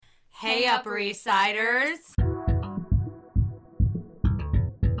Hey, Upper East Siders.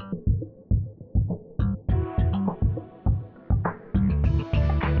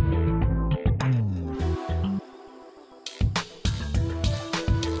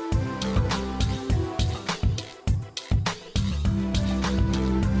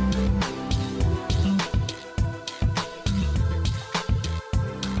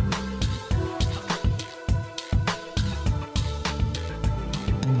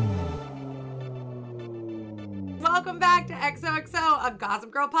 Welcome back to XOXO, a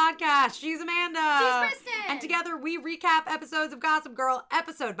Gossip Girl podcast. She's Amanda. She's Kristen. And together we recap episodes of Gossip Girl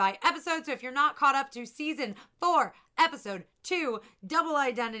episode by episode. So if you're not caught up to season 4, episode 2, Double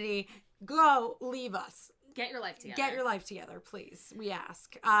Identity, go leave us. Get your life together. Get your life together, please. We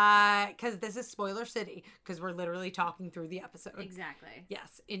ask. Because this is spoiler city, because we're literally talking through the episode. Exactly.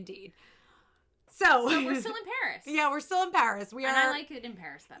 Yes, indeed. So we're still in Paris. Yeah, we're still in Paris. And I like it in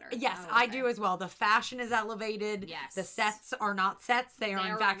Paris better. Yes, I do as well. The fashion is elevated. Yes. The sets are not sets. They are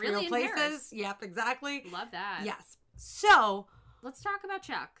in fact really real in places. Paris. Yep, exactly. Love that. Yes. So, Let's talk about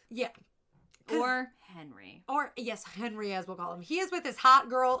Chuck. yeah. Or Henry. Or, yes, Henry as we'll call him. He is with his hot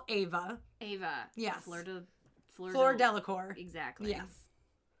girl, Ava. Ava. Yes. Fleur Delacour. Exactly. Yes.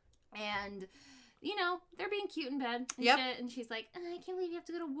 And, you know, they're being cute in bed and Yep. shit. And she's like, I can't believe you have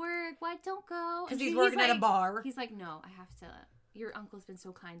to go to work. Why don't go? Because And he's working at a bar. He's like, no, I have to. Your uncle's been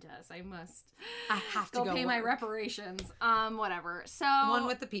so kind to us. I have to go go pay my work. reparations. Whatever. So One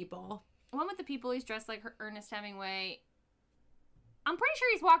with the people. He's dressed like Ernest Hemingway. I'm pretty sure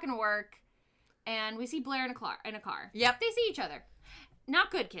he's walking to work, and we see Blair in a car. Yep. They see each other. Not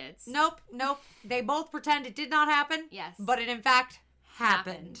good, kids. Nope. They both pretend it did not happen. Yes. But it in fact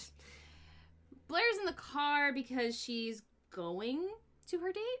happened. Blair's in the car because she's going to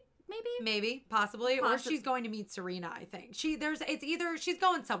her date, Maybe, possibly. Or she's going to meet Serena, I think. It's either she's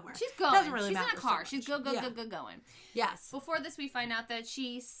going somewhere. She's going. Doesn't really she's matter in a car. so She's much. going. Yes. Before this, we find out that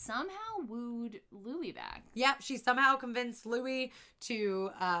she somehow wooed Louis back. Yep, she somehow convinced Louis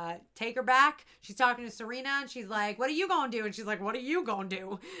to take her back. She's talking to Serena, and she's like, what are you going to do? And she's like, what are you going to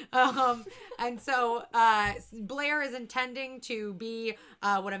do? And so Blair is intending to be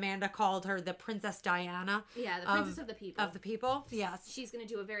what Amanda called her, the Princess Diana. Yeah, the princess of the people. Of the people, yes. She's going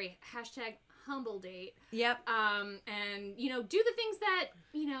to do a very #humble date. Yep. And, do the things that,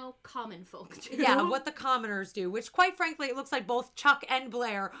 common folk do. Yeah, what the commoners do, which quite frankly, it looks like both Chuck and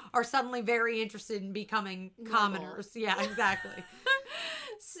Blair are suddenly very interested in becoming commoners. Yeah, exactly.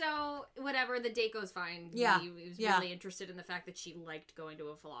 So, whatever, the date goes fine. Yeah. He was really interested in the fact that she liked going to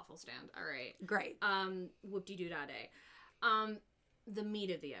a falafel stand. All right. Great. Whoop-de-doo-da-day. The meat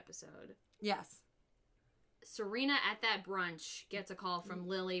of the episode. Yes. Serena at that brunch gets a call from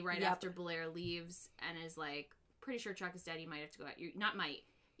Lily right after Blair leaves and is like, pretty sure Chuck is dead. You might have to go out. Not might.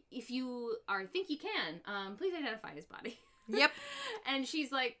 If you think you can, please identify his body. Yep. And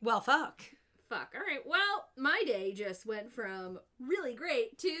she's like, well, fuck. All right. Well, my day just went from really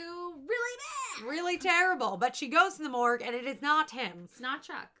great to really bad. Really terrible. But she goes to the morgue and it is not him. It's not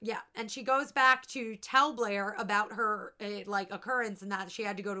Chuck. Yeah. And she goes back to tell Blair about her occurrence and that she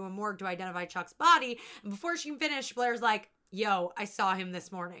had to go to a morgue to identify Chuck's body. And before she can finish, Blair's like, yo, I saw him this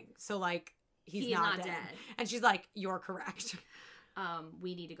morning. So he's not dead. And she's like, you're correct.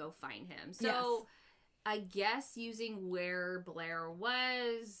 We need to go find him. So Yes. I guess using where Blair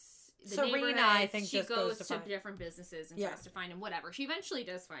was, the Serena, I think, she just goes to find different businesses and Yeah. tries to find him. Whatever. She eventually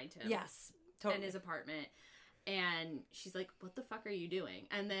does find him. Yes. Totally. In his apartment. And she's like, what the fuck are you doing?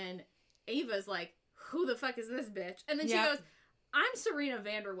 And then Ava's like, who the fuck is this bitch? And then she goes, I'm Serena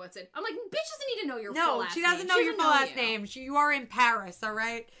Vanderwoodson. I'm like, bitch doesn't need to know your full last name. No, she doesn't know your full last name. You are in Paris, all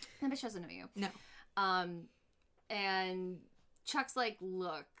right? That bitch doesn't know you. No. And Chuck's like,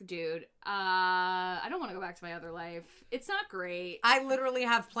 look, dude, I don't want to go back to my other life. It's not great. I literally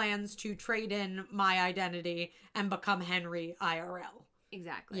have plans to trade in my identity and become Henry IRL.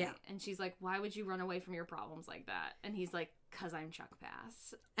 Exactly. Yeah. And she's like, why would you run away from your problems like that? And he's like, because I'm Chuck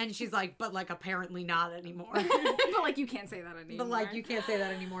Bass. And she's like, but apparently not anymore. But you can't say that anymore. But you can't say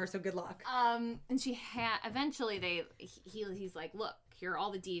that anymore, so good luck. And she eventually he's like, look, here are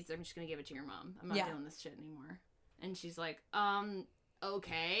all the deeds. I'm just going to give it to your mom. I'm not doing this shit anymore. And she's like,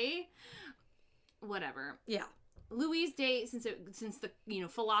 okay. Whatever. Yeah. Louis' date, since the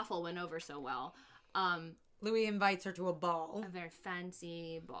falafel went over so well, Louis invites her to a ball. a very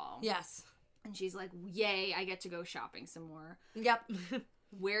fancy ball. Yes. And she's like, yay, I get to go shopping some more. Yep.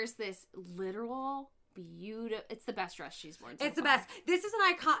 Wears this literal beautiful. It's the best dress she's worn. It's the best. This is an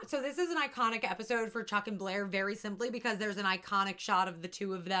icon. So this is an iconic episode for Chuck and Blair, very simply because there's an iconic shot of the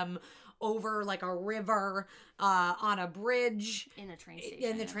two of them over like a river, on a bridge, in a train station.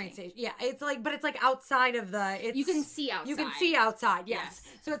 In the train station, yeah. It's like, but it's like outside of the. You can see outside. You can see outside. Yes.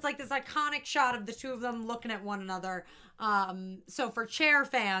 So it's like this iconic shot of the two of them looking at one another. So for Cher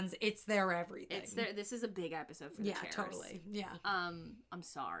fans, it's their everything. It's their. This is a big episode for the Chairs. Yeah, totally. Yeah. I'm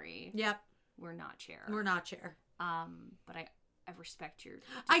sorry. Yep. We're not Cher. We're not Cher. But I respect your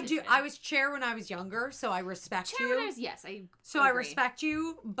decision. I do. I was Cher when I was younger, so I respect you. Yes, I So agree. I respect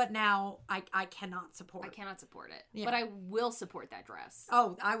you, but now I cannot support. I cannot support it. Yeah. But I will support that dress.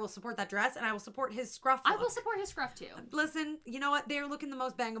 Oh, I will support that dress, and I will support his scruff look. I will support his scruff too. Listen, you know what? They're looking the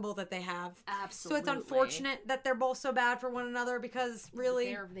most bangable that they have. Absolutely. So it's unfortunate that they're both so bad for one another because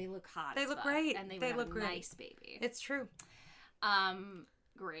really they look hot. They as look fuck, great. and They would look have a great. nice baby. It's true.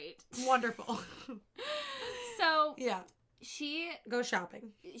 Great. Wonderful. So Yeah. she Go shopping.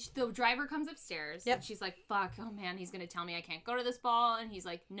 the driver comes upstairs. Yep. And she's like, fuck, oh man, he's gonna tell me I can't go to this ball. And he's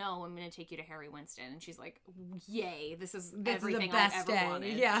like, no, I'm gonna take you to Harry Winston. And she's like, yay, this is everything the best I've ever day.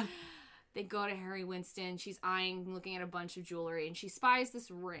 wanted. Yeah. They go to Harry Winston. She's looking at a bunch of jewelry, and she spies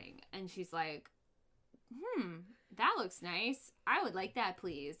this ring. And she's like, that looks nice. I would like that,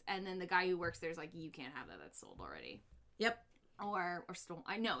 please. And then the guy who works there is like, you can't have that. That's sold already. Yep. Or stolen.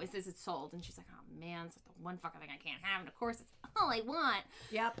 I know, it says it's sold. And she's like, oh man, it's like the one fucking thing I can't have. And of course, it's all I want.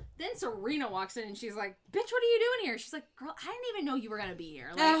 Yep. Then Serena walks in and she's like, bitch, what are you doing here? She's like, girl, I didn't even know you were going to be here.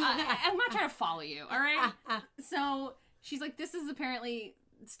 Like, I'm not trying to follow you, all right? So she's like, this is apparently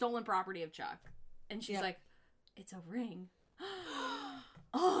stolen property of Chuck. And she's like, it's a ring.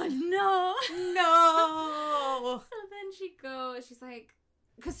 Oh, no. No. So then she's like,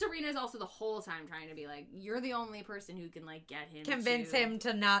 because Serena's also the whole time trying to be like, you're the only person who can like get him Convince him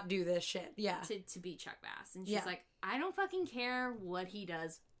to not do this shit. Yeah. to be Chuck Bass. And she's like, I don't fucking care what he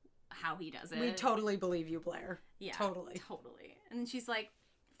does, how he does it. We totally believe you, Blair. Yeah. Totally. And then she's like,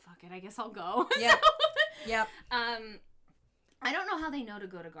 fuck it, I guess I'll go. Yep. Yep. I don't know how they know to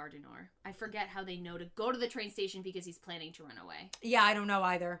go to Gare du Nord. I forget how they know to go to the train station because he's planning to run away. Yeah, I don't know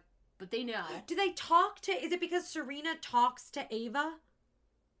either. But they know. Do they talk to... Is it because Serena talks to Ava?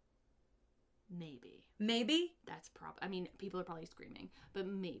 Maybe? That's I mean, people are probably screaming, but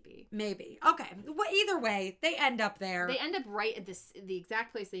maybe. Okay. Well, either way, they end up there. They end up right at the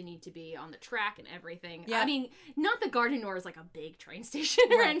exact place they need to be on the track and everything. Yeah. I mean, not that Gare du Nord is like a big train station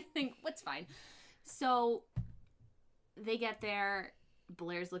or anything. What's fine. So they get there.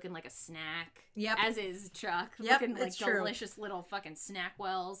 Blair's looking like a snack. Yep. As is Chuck. Yep, looking like it's true. Delicious little fucking snack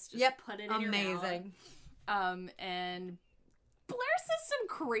wells. Just put it in your mouth. Amazing. And Blair says some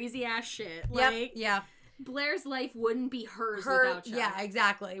crazy ass shit. Like, Blair's life wouldn't be hers without Chuck. Yeah,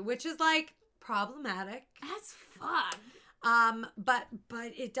 exactly. Which is like problematic. As fuck. But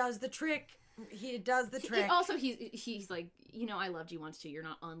it does the trick. He does the trick. Also, he's like, you know, I loved you once too. You're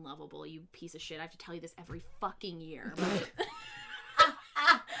not unlovable, you piece of shit. I have to tell you this every fucking year. But...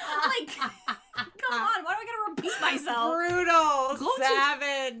 like, come on, why do I gotta repeat myself? Brutal,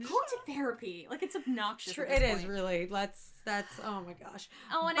 savage. Go to therapy. Like, it's obnoxious. It is really. That's oh my gosh.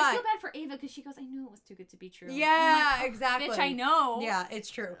 Oh, and I feel bad for Ava because she goes, I knew it was too good to be true. Yeah, like, oh, exactly. Bitch, I know. Yeah, it's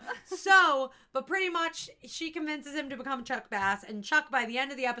true. So, but pretty much she convinces him to become Chuck Bass, and Chuck, by the end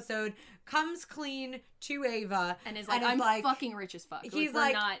of the episode, comes clean to Ava and is like, I'm fucking rich as fuck. He's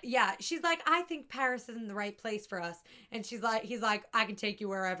like, yeah. She's like, I think Paris isn't the right place for us, and he's like, I can take you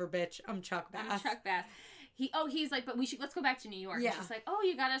wherever, bitch. I'm Chuck Bass. I'm Chuck Bass. He's like, but let's go back to New York. Yeah. And she's like, oh,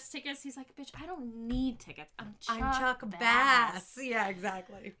 you got us tickets? He's like, bitch, I don't need tickets. I'm Chuck Bass. Yeah,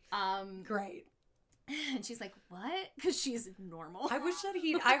 exactly. Great. And she's like, what? Because she's normal. I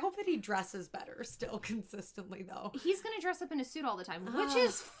hope that he dresses better still consistently, though. He's going to dress up in a suit all the time, which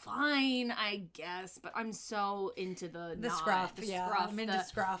is fine, I guess. But I'm so into the scruff. I'm into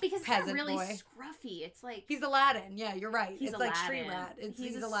scruff. Because it's not really scruffy. It's like... He's Aladdin. Yeah, you're right. He's Aladdin. Like Street Rat.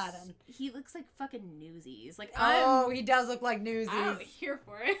 He's Aladdin. He looks like fucking Newsies. Like, he does look like Newsies. I'm here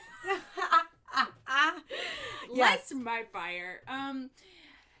for it. Yes. Lights my fire.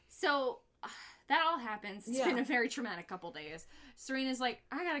 So... that all happens. It's been a very traumatic couple days. Serena's like,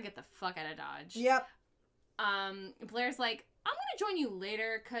 I gotta get the fuck out of Dodge. Yep. Blair's like, I'm gonna join you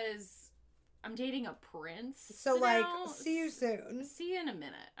later because I'm dating a prince. So like, see you soon. See you in a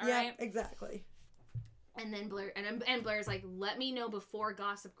minute. All right. Exactly. And then Blair's like, let me know before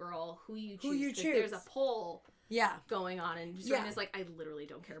Gossip Girl who you choose. There's a poll. Going on, and Serena's like, I literally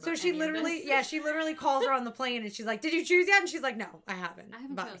don't care about. So she literally calls her on the plane, and she's like, "Did you choose yet?" And she's like, "No, I haven't. I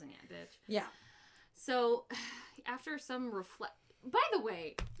haven't chosen yet, bitch." Yeah. So, after some By the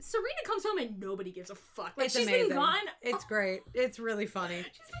way, Serena comes home and nobody gives a fuck. Like, It's she's amazing. been gone. It's great. It's really funny. She's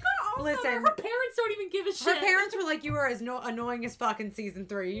been gone all Listen, summer. Her parents don't even give a shit. Her parents were like, you are as annoying as fuck in season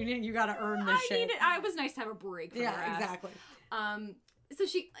 3. You gotta earn this shit. It was nice to have a break from her ass. Exactly. So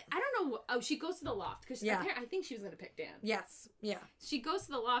she, I don't know, she goes to the loft, because I think she was going to pick Dan. Yes. Yeah. She goes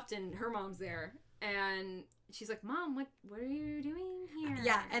to the loft and her mom's there, and she's like, Mom, what are you doing here?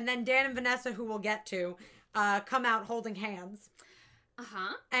 Yeah, and then Dan and Vanessa, who we'll get to, come out holding hands.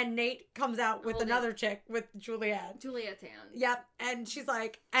 Uh-huh. And Nate comes out with another chick, with Juliet. Juliet's hand. Yep. And she's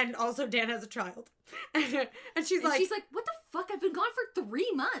like, and also Dan has a child. and she's like, what the fuck? I've been gone for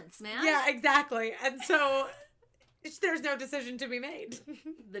 3 months, man. Yeah, exactly. And so there's no decision to be made.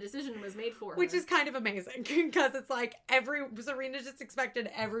 The decision was made for her. Which is kind of amazing, because it's like Serena just expected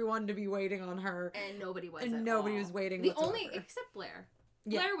everyone to be waiting on her. And nobody was. And nobody was waiting whatsoever. Except Blair.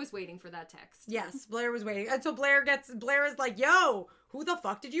 Yeah. Blair was waiting for that text. Yes, Blair was waiting. And so Blair is like, yo, who the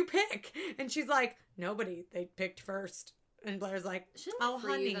fuck did you pick? And she's like, nobody. They picked first. And Blair's like,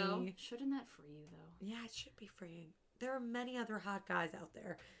 honey. Shouldn't that free you, though? Yeah, it should be freeing. There are many other hot guys out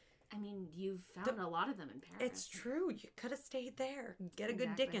there. I mean, you've found a lot of them in Paris. It's true. You could have stayed there. Get a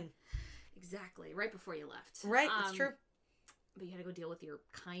good dickin'. Exactly. Right before you left. Right, it's true. But you had to go deal with your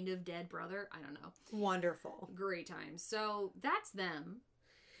kind of dead brother. I don't know. Wonderful. Great times. So that's them.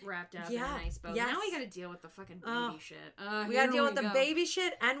 Wrapped up in a nice bow. Yes. Now we gotta deal with the fucking baby shit. We gotta deal with the baby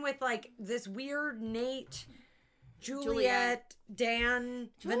shit and with like this weird Nate, Juliet. Dan,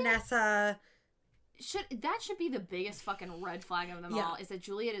 Vanessa. That should be the biggest fucking red flag of them all, is that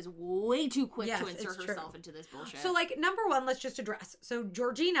Juliet is way too quick to insert herself into this bullshit. So, like, number one, let's just address. So,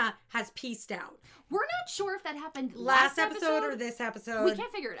 Georgina has pieced out. We're not sure if that happened last episode or this episode. We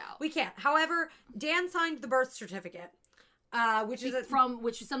can't figure it out. We can't. However, Dan signed the birth certificate. Which is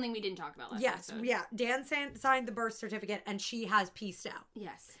something we didn't talk about last episode. Yeah. Dan signed the birth certificate, and she has pieced out.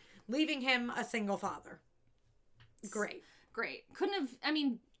 Yes. Leaving him a single father. Great. Couldn't have, I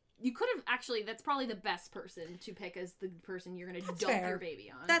mean, you could have actually, that's probably the best person to pick as the person you're going to dump your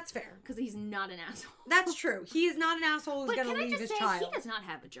baby on. That's fair. Because he's not an asshole. That's true. He is not an asshole who's going to leave his child. He does not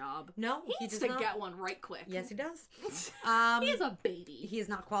have a job. No, he needs to get one right quick. Yes, he does. He is a baby. He is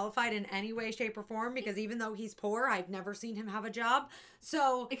not qualified in any way, shape, or form, because even though he's poor, I've never seen him have a job.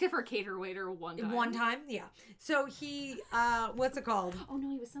 So except for a cater waiter one time. One time, yeah. So he, what's it called? Oh no,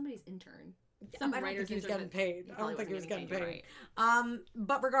 he was somebody's intern. I don't think he was getting paid. I don't think he was getting paid. Right.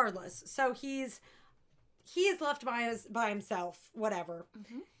 But regardless, so he is left by himself, whatever.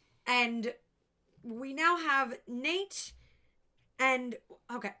 Mm-hmm. And we now have Nate and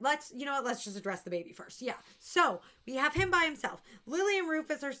okay, let's just address the baby first. Yeah. So we have him by himself. Lily and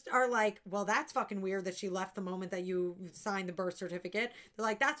Rufus are like, well, that's fucking weird that she left the moment that you signed the birth certificate. They're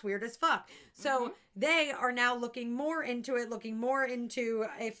like, that's weird as fuck. So they are now looking more into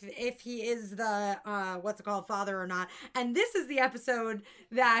if he is the father or not. And this is the episode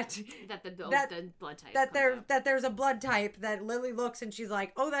that the blood type that there's a blood type that Lily looks and she's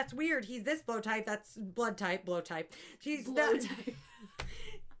like, oh, that's weird. He's this blood type. That's blood type. She's blood type.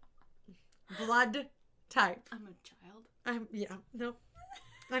 Blood type. I'm a child. No.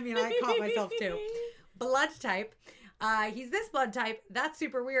 I mean, I caught myself too. Blood type. He's this blood type. That's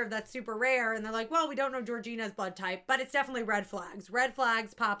super weird. That's super rare. And they're like, well, we don't know Georgina's blood type, but it's definitely red flags. Red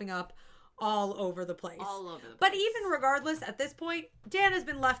flags popping up all over the place. But even regardless, at this point, Dan has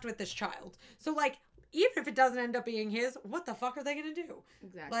been left with this child. So, like, even if it doesn't end up being his, what the fuck are they going to do?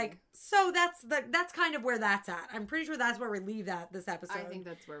 Exactly. Like, so that's kind of where that's at. I'm pretty sure that's where we leave that this episode. I think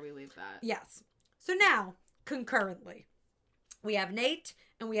that's where we leave that. Yes. So now, concurrently, we have Nate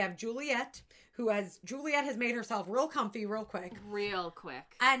and we have Juliet, Juliet has made herself real comfy real quick.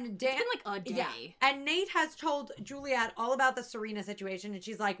 And Dan, it's been like a day. Yeah, and Nate has told Juliet all about the Serena situation, and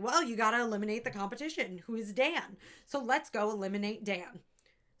she's like, well, you gotta eliminate the competition. Who is Dan? So let's go eliminate Dan.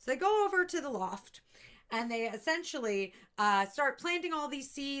 So they go over to the loft, and they essentially start planting all these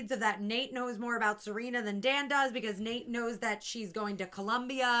seeds of that Nate knows more about Serena than Dan does, because Nate knows that she's going to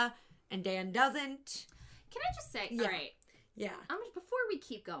Colombia, and Dan doesn't. Can I just say, all right. Yeah. Before we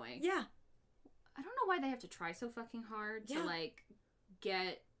keep going. Yeah. I don't know why they have to try so fucking hard to, like,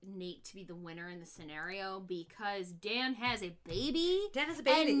 get Nate to be the winner in the scenario, because Dan has a baby.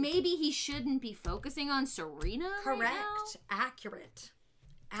 And maybe he shouldn't be focusing on Serena. Correct. Right now. Accurate.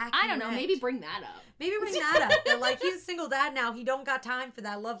 I don't know. Maybe bring that up. That like, he's a single dad now. He don't got time for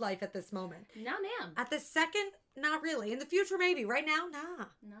that love life at this moment. No, ma'am. At the second, not really. In the future, maybe. Right now,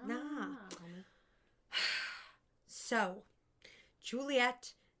 nah. So,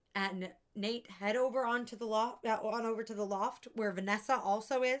 Juliet and Nate head over to the loft where Vanessa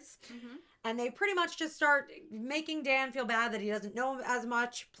also is. Mm-hmm. And they pretty much just start making Dan feel bad that he doesn't know as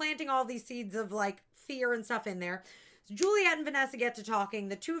much, planting all these seeds of like fear and stuff in there. So Juliet and Vanessa get to talking.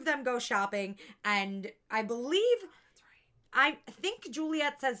 The two of them go shopping, and I believe, I think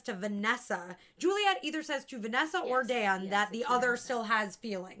Juliet says to Vanessa, Juliet either says to Vanessa or Dan that the other still has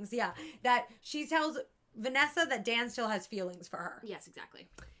feelings. Yeah, that she tells Vanessa that Dan still has feelings for her. Yes, exactly.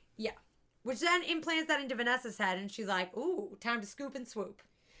 Yeah, which then implants that into Vanessa's head, and she's like, ooh, time to scoop and swoop.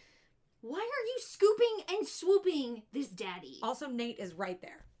 Why are you scooping and swooping this daddy? Also, Nate is right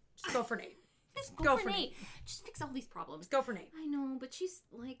there. Just go for Nate. Just go for Nate. Just fix all these problems. Just go for Nate. I know, but she's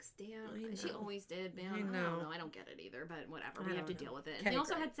likes Dan. She always did, man. I don't know. I don't get it either, but whatever. We have to deal with it. And they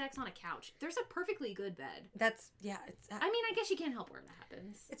also had sex on a couch. There's a perfectly good bed. That's, yeah. It's, I mean, I guess you can't help where that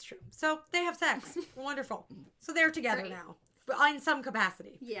happens. It's true. So they have sex. Wonderful. So they're together now. In some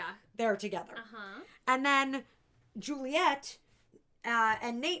capacity. Yeah. They're together. Uh-huh. And then Juliet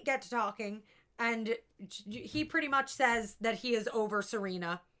and Nate get to talking, and he pretty much says that he is over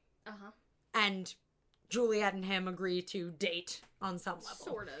Serena. Uh-huh. And Juliet and him agree to date on some level.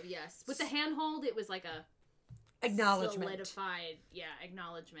 Sort of, yes. With the handhold, it was like a acknowledgement. Solidified,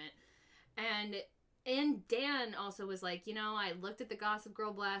 acknowledgement. And Dan also was like, I looked at the Gossip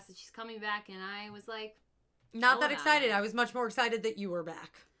Girl blast and she's coming back, and I was like, not that excited. I was much more excited that you were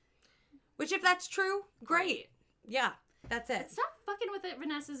back. Which, if that's true, great. Yeah, that's it. Stop fucking with it,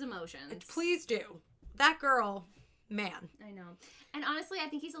 Vanessa's emotions. Please do. That girl, man. I know. And honestly, I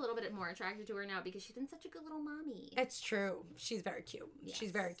think he's a little bit more attracted to her now because she's been such a good little mommy. It's true. She's very cute. Yes,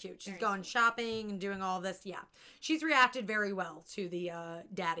 she's very cute. She's very going shopping and doing all this. Yeah. She's reacted very well to the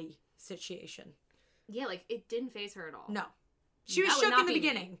daddy situation. Yeah, like, it didn't faze her at all. No. She was shook in the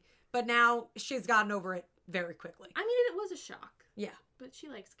beginning, but now she's gotten over it very quickly. I mean, it was a shock. Yeah. But she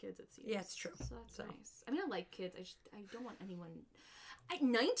likes kids, it seems. Yeah, it's true. So that's nice. I mean, I like kids. I don't want anyone... At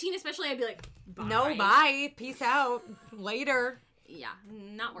 19 especially, I'd be like, bye. No, bye. Peace out. Later. Yeah,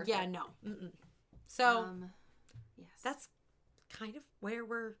 not worth it. Yeah, no. So, yes. That's kind of where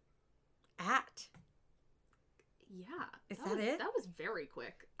we're at. Yeah. Is that it? That was very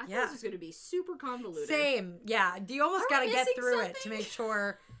quick. I thought this was going to be super convoluted. Same. Yeah. You almost got to get through it to make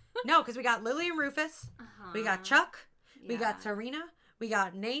sure. No, because we got Lily and Rufus. We got Chuck. We got Serena. We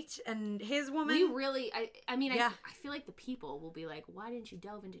got Nate and his woman. We really, I mean, I feel like the people will be like, why didn't you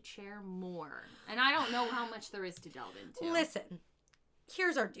delve into Cher more? And I don't know how much there is to delve into. Listen,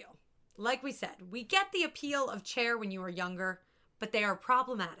 here's our deal. Like we said, we get the appeal of Cher when you were younger, but they are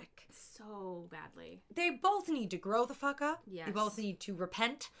problematic. So badly. They both need to grow the fuck up. Yes. They both need to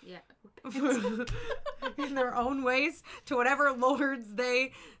repent. Yeah. In their own ways to whatever lords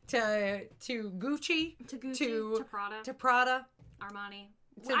they, to Gucci. To Prada. To Prada. Armani.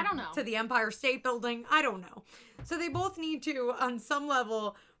 I don't know. To the Empire State Building. I don't know. So they both need to, on some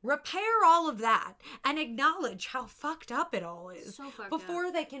level, repair all of that and acknowledge how fucked up it all is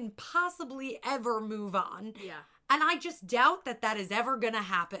before they can possibly ever move on. Yeah. And I just doubt that that is ever going to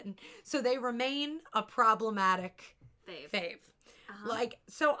happen. So they remain a problematic fave. Like,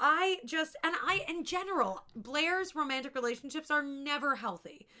 so in general, Blair's romantic relationships are never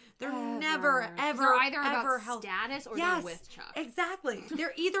healthy. They're never, ever, they're either ever about healthy. status or they're with Chuck. Exactly.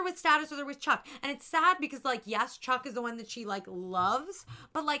 They're either with status or they're with Chuck. And it's sad because, like, yes, Chuck is the one that she, like, loves,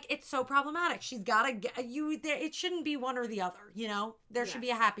 but, like, it's so problematic. She's got to get, it shouldn't be one or the other, you know? There should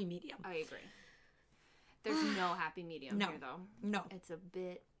be a happy medium. I agree. There's no happy medium here, though. No. It's a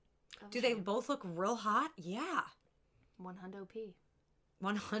bit Do they both look real hot? Yeah. 100p.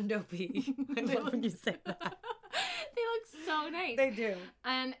 100p. I love when you say that. They look so nice. They do.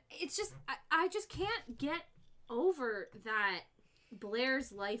 And it's just, I just can't get over that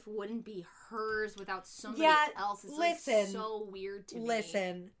Blair's life wouldn't be hers without somebody else. It's like so weird to me.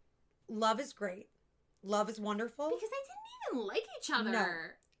 Listen, love is great. Love is wonderful. Because they didn't even like each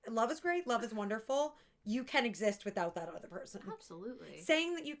other. No. Love is great. Love is wonderful. You can exist without that other person. Absolutely.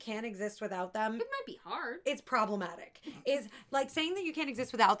 Saying that you can't exist without them. It might be hard. It's problematic. Is like saying that you can't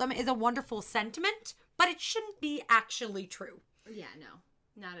exist without them is a wonderful sentiment, but it shouldn't be actually true. Yeah, no.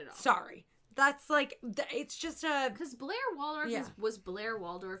 Not at all. Sorry. That's like, it's just a... Because Blair Waldorf was Blair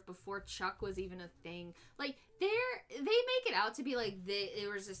Waldorf before Chuck was even a thing. Like, they make it out to be like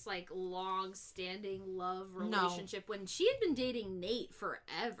there was this like long-standing love relationship when she had been dating Nate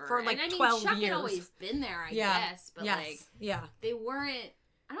forever. For like 12 years. Chuck had always been there, I guess. But they weren't...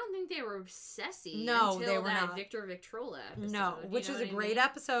 I don't think they were obsessy until they were that not. Victor Victrola episode. No, which is a great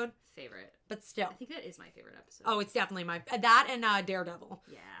episode. Favorite. But still. I think that is my favorite episode. Oh, it's definitely that and Daredevil.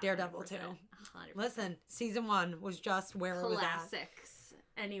 Yeah. Daredevil 100%, too. 100%. Listen, season 1 was just where it was at. Classics.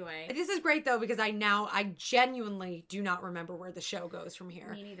 Anyway. This is great, though, because I genuinely do not remember where the show goes from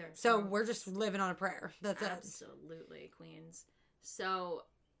here. Me neither. So we're just living on a prayer. That's it. Absolutely, queens. So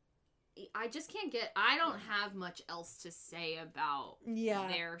I just can't I don't have much else to say about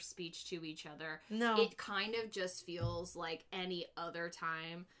their speech to each other. No. It kind of just feels like any other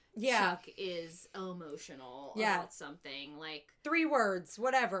time Chuck is emotional about something. Like 3 words,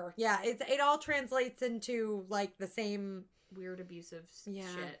 whatever. Yeah, it all translates into like the same weird abusive shit.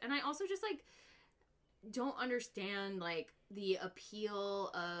 And I also just like don't understand like the appeal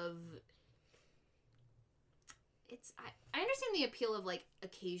of I understand the appeal of like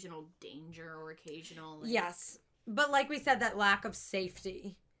occasional danger or occasional like, yes, but like we said, that lack of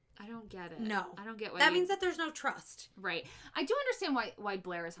safety. I don't get it. No, I don't get why. That means that there's no trust. Right. I do understand why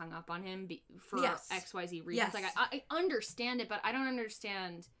Blair is hung up on him for XYZ reasons. Yes. Like I understand it, but I don't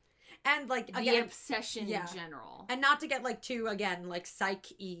understand. And like the again, obsession in general. And not to get like too again like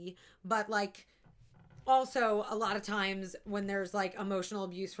psych-y, but like also a lot of times when there's like emotional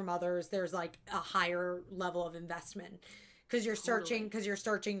abuse from others, there's like a higher level of investment because you're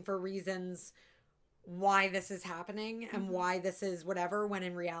searching for reasons why this is happening and why this is whatever, when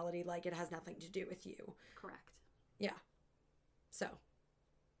in reality like it has nothing to do with you. Correct. Yeah. So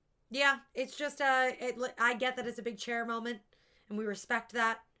yeah, it's just I get that it's a big chair moment and we respect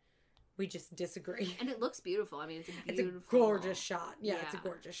that. We just disagree. And it looks beautiful. I mean, it's a gorgeous shot. Yeah, it's a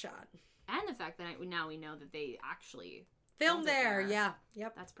gorgeous shot. And the fact that now we know that they actually filmed there. Yeah.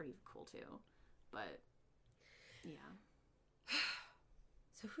 Yep. That's pretty cool too. But yeah.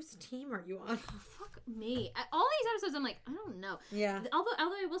 So whose team are you on? Oh, fuck me. All these episodes, I'm like, I don't know. Yeah. Although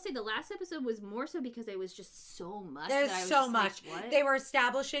I will say the last episode was more so because it was just so much. There's so much. Like, they were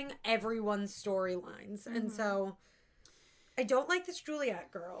establishing everyone's storylines. And so I don't like this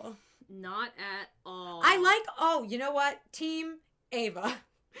Juliet girl. Not at all. You know what? Team Ava.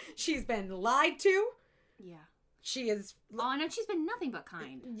 She's been lied to. Yeah. She is. Oh, no, she's been nothing but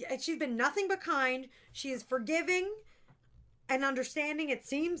kind. She's been nothing but kind. She is forgiving and understanding, it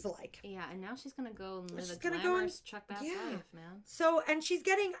seems like. Yeah, and now she's going to go and live a glamorous Chuck Bass life, man. So, and she's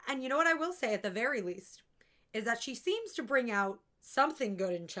getting, and you know what I will say at the very least, is that she seems to bring out something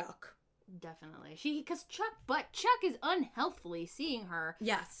good in Chuck. Definitely. Because Chuck is unhealthfully seeing her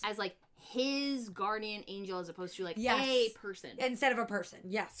as like his guardian angel as opposed to like a person. Instead of a person.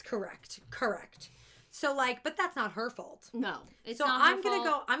 Yes, correct. So like, but that's not her fault. No, it's so not her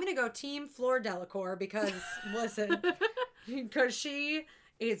fault. I'm gonna go Team Fleur Delacour because listen, because she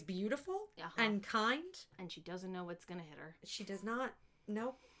is beautiful and kind, and she doesn't know what's gonna hit her. She does not.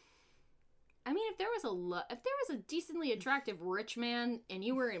 Nope. I mean, if there was a decently attractive rich man and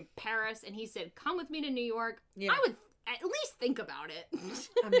you were in Paris and he said, "Come with me to New York," I would at least think about it.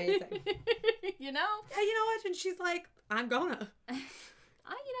 Amazing. You know? Yeah, you know what? And she's like, "I'm gonna."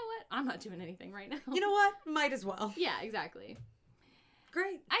 You know what? I'm not doing anything right now. You know what? Might as well. Yeah, exactly.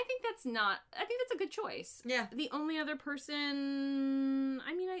 Great. I think that's a good choice. Yeah. The only other person,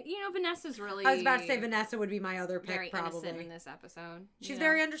 I mean, Vanessa's really... I was about to say Vanessa would be my other pick, very probably. Innocent in this episode. She's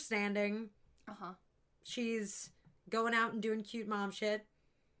very understanding. Uh-huh. She's going out and doing cute mom shit.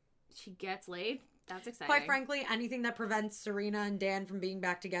 She gets laid. That's exciting. Quite frankly, anything that prevents Serena and Dan from being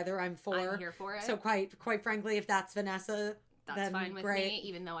back together, I'm for. I'm here for it. So quite frankly, if that's Vanessa... That's fine with me,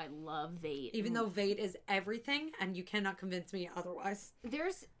 even though I love Vate. Even though Vate is everything, and you cannot convince me otherwise.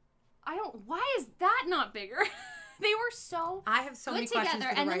 Why is that not bigger? They were so I have so many questions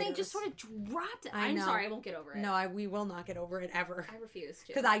for the and writers. then they just sort of dropped it. I'm sorry, I won't get over it. No, we will not get over it ever. I refuse to.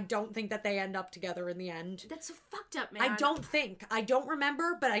 Because I don't think that they end up together in the end. That's so fucked up, man. I don't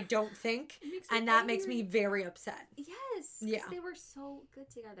remember, but I don't think. And that makes me very upset. Yes. Yeah. They were so good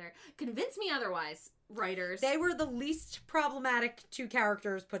together. Convince me otherwise, writers. They were the least problematic 2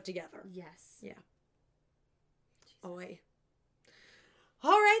 characters put together. Yes. Yeah. Oy.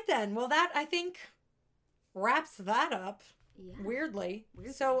 All right, then. Well, that, I think, wraps that up. Yeah. Weirdly.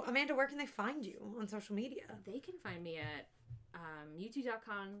 So, Amanda, where can they find you on social media? They can find me at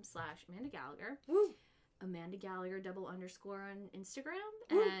youtube.com/Amanda Gallagher. Woo. Amanda Gallagher __ on Instagram.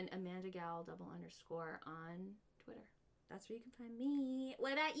 Woo. And Amanda Gal _ on Twitter. That's where you can find me.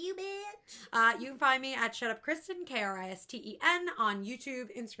 What about you, bitch? You can find me at ShutUpKristen, KRISTEN, on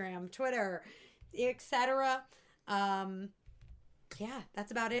YouTube, Instagram, Twitter, etc. Yeah,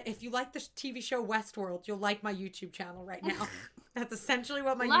 that's about it. If you like the TV show Westworld, you'll like my YouTube channel right now. That's essentially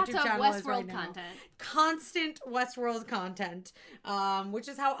what my YouTube channel is right now. Content. Constant Westworld content, which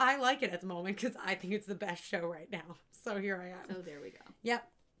is how I like it at the moment because I think it's the best show right now. So here I am. So there we go. Yep.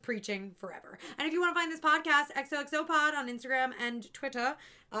 Preaching forever. And if you want to find this podcast, XOXOPod on Instagram and Twitter,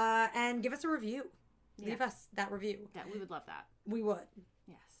 and give us a review. Yeah. Leave us that review. Yeah, we would love that. We would.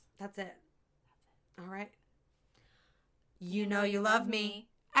 Yes. That's it. All right. You know you love me.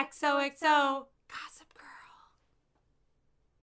 XOXO. Gossip Girl.